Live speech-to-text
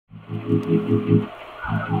And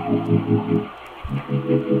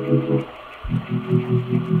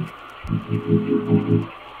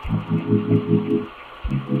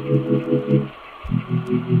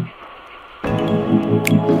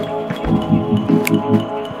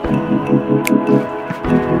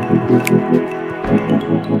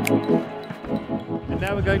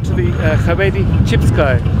now we're going to the Chavedi chips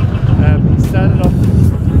guy. He started off,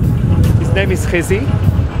 his name is Chezi.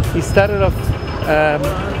 He started off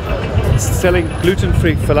selling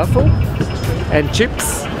gluten-free falafel and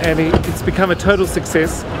chips, and it's become a total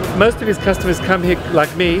success. Most of his customers come here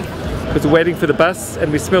like me because we're waiting for the bus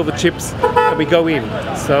and we smell the chips and we go in.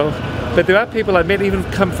 So, but there are people I met even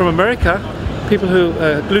come from America, people who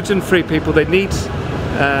are gluten-free people. They need to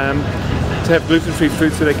have gluten-free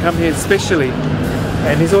food, so they come here especially.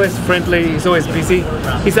 And he's always friendly, he's always busy.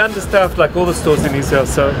 He's understaffed like all the stores in Israel,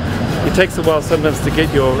 so it takes a while sometimes to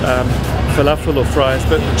get your falafel or fries,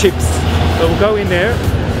 but chips. So we'll go in there.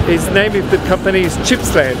 His name of the company is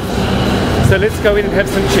Chipsland. So let's go in and have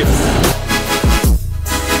some chips.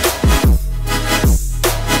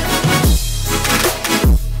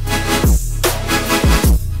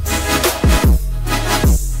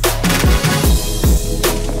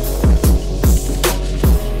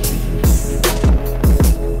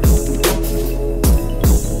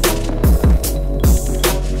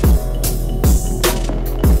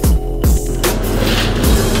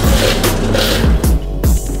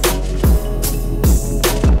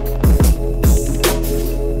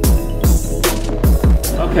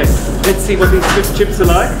 Okay, let's see what these chips are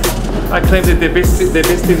like. I claim that they're best in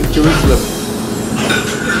Jerusalem.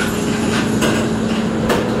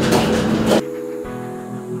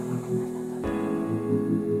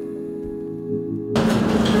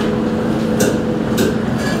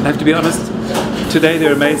 I have to be honest, today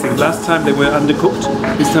they're amazing. Last time they were undercooked.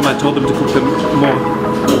 This time I told them to cook them more.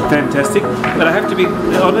 Fantastic. But I have to be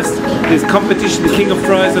honest, there's competition. The king of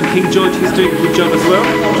fries on King George, he's doing a good job as well.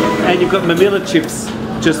 And you've got Mamila chips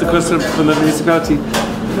just across from the municipality.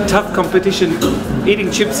 Tough competition.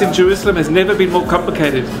 Eating chips in Jerusalem has never been more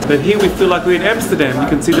complicated. But here we feel like we're in Amsterdam. You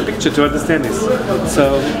can see the picture to understand this.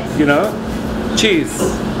 So, you know, cheers.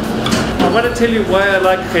 I want to tell you why I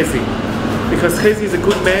like Chezi. Because Chezi is a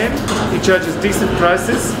good man, he charges decent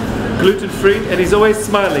prices, gluten-free, and he's always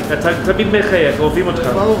smiling. תמיד מחייך, אוהבים אותך.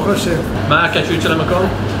 ברוך השם. מה הקשיות של המקום?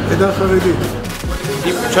 עדה חרדית.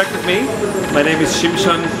 Keep track with me. My name is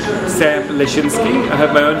Shimshon Leshinsky. I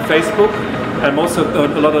have my own Facebook. I'm also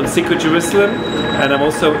a lot on Secret Jerusalem, and I'm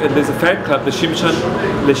also there's a fan club, the Shimshon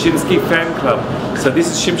Leshinsky fan club. So this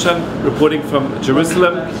is Shimshon reporting from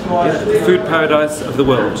Jerusalem, the food paradise of the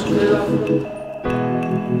world.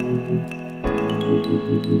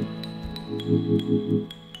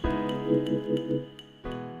 Thank you.